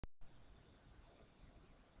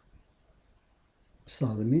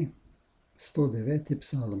Psalmi, 109.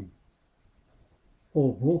 psalm.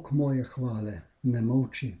 O Bog moje hvale, ne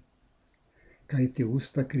molči, kajti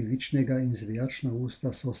usta krivičnega in zvijačna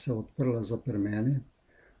usta so se odprla zoper mene,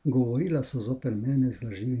 govorila so zoper mene z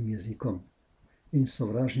lažnivim jezikom in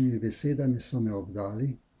sovražnimi besedami so me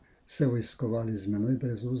obdali, se vojskovali z menoj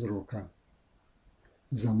brez vzroka.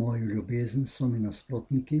 Za mojo ljubezen so mi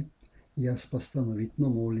nasprotniki, jaz pa stanovitno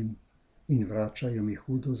molim, in vračajo mi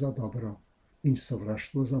hudo za dobro in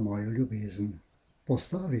sovraštvo za mojo ljubezen.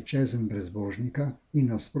 Postavi čezenj brezbožnika in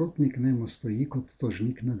nasprotnik nemu stoji kot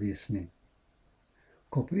tožnik na desni.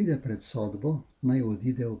 Ko pride pred sodbo, naj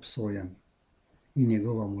odide obsojen in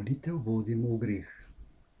njegova molitev bodi mu v greh.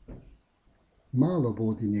 Malo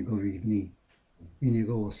bodi njegovih dni in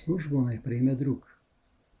njegovo službo naj prejme drug.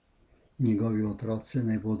 Njegovi otroci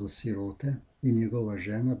naj bodo sirote in njegova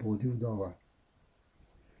žena bodi vdova.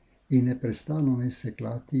 In neprestano naj se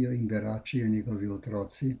klatijo in beračijo njegovi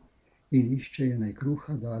otroci in iščejo naj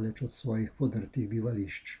kruha daleč od svojih podrtih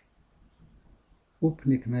bivališč.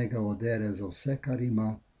 Upnik naj ga odere za vse, kar ima,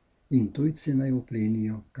 in tujci naj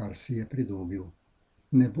uplenijo, kar si je pridobil.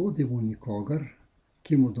 Ne bodi mu nikogar,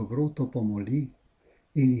 ki mu dobroto pomoli,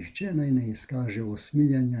 in nihče naj ne izkaže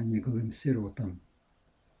usmiljenja njegovim sirotam.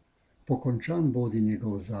 Pokončan bodi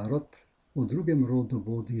njegov zarod, v drugem rodu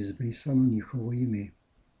bodi izbrisano njihovo ime.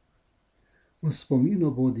 V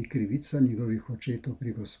spominu bodi krivica njegovih očetov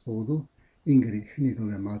pri Gospodu in greh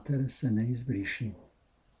njegove matere se ne izbriši.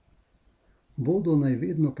 Bodo naj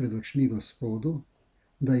vedno pred očmi Gospodu,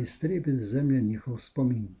 da iztrebi z zemlje njihov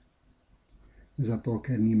spomin. Zato,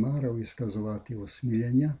 ker ni maral izkazovati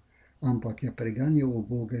usmiljenja, ampak je preganjal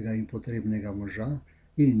ubogega in potrebnega moža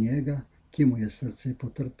in njega, ki mu je srce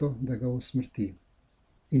potrto, da ga usmrti.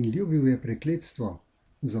 In ljubil je prekletstvo,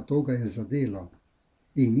 zato ga je zadelo,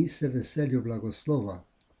 in ni se veselil blagoslova,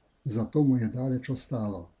 zato mu je daleč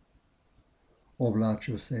ostalo.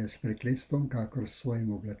 Oblačil se je s prekletstvom, kakor s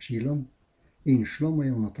svojim oblačilom, in šlo mu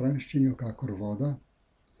je v notranjščino, kakor voda,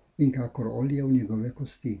 in kakor olje v njegove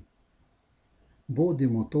kosti. Bodi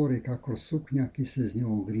mu torej kakor suknja, ki se z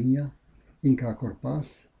njo ogrinja, in kakor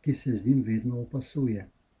pas, ki se z njim vedno opasuje.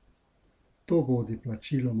 To bodi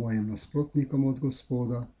plačilo mojim nasprotnikom od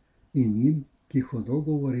Gospoda in njim, ki hudo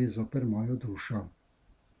govori zoper mojo dušo.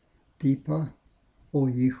 Ti pa, o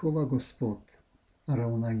Jehova Gospod,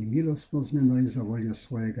 ravnaj milostno z menoj za voljo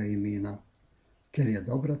svojega imena, ker je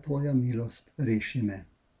dobra tvoja milost, reši me.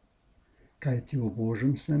 Kajti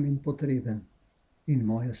ubožen sem in potreben, in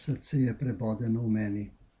moje srce je prebodeno v meni.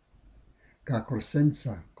 Kakor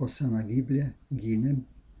senca, ko se nagiblje, ginem,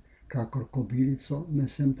 kakor kobilico me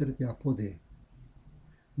sem ter tja pode.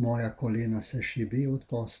 Moja kolena se šibe od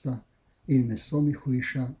posta in meso mi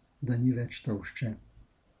hujša, da ni več tolšče.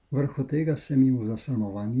 Vrhu tega sem jim v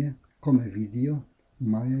zasramovanje, ko me vidijo,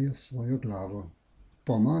 majajo svojo glavo.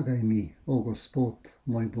 Pomagaj mi, o Gospod,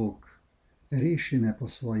 moj Bog, reši me po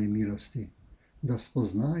svoji milosti, da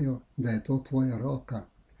spoznajo, da je to tvoja roka,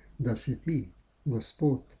 da si ti,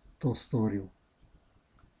 Gospod, to storil.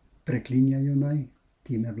 Preklinjajo naj,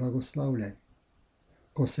 ti me blagoslavljaj.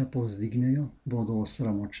 Ko se povzdignejo, bodo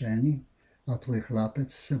osramočeni, a tvoj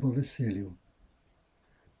hlapec se bo veselil.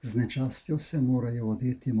 Z nečastjo se morajo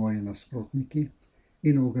odeti moji nasprotniki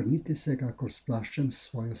in ogrniti se, kakor s plaščem,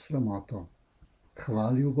 svojo sramoto.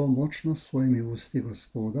 Hvalil bom močno svojimi usti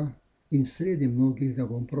Gospoda in sredi mnogih ga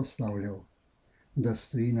bom proslavljal, da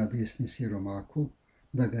stoji na desni siromaku,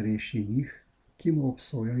 da ga reši njih, ki mu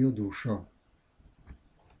obsojajo dušo.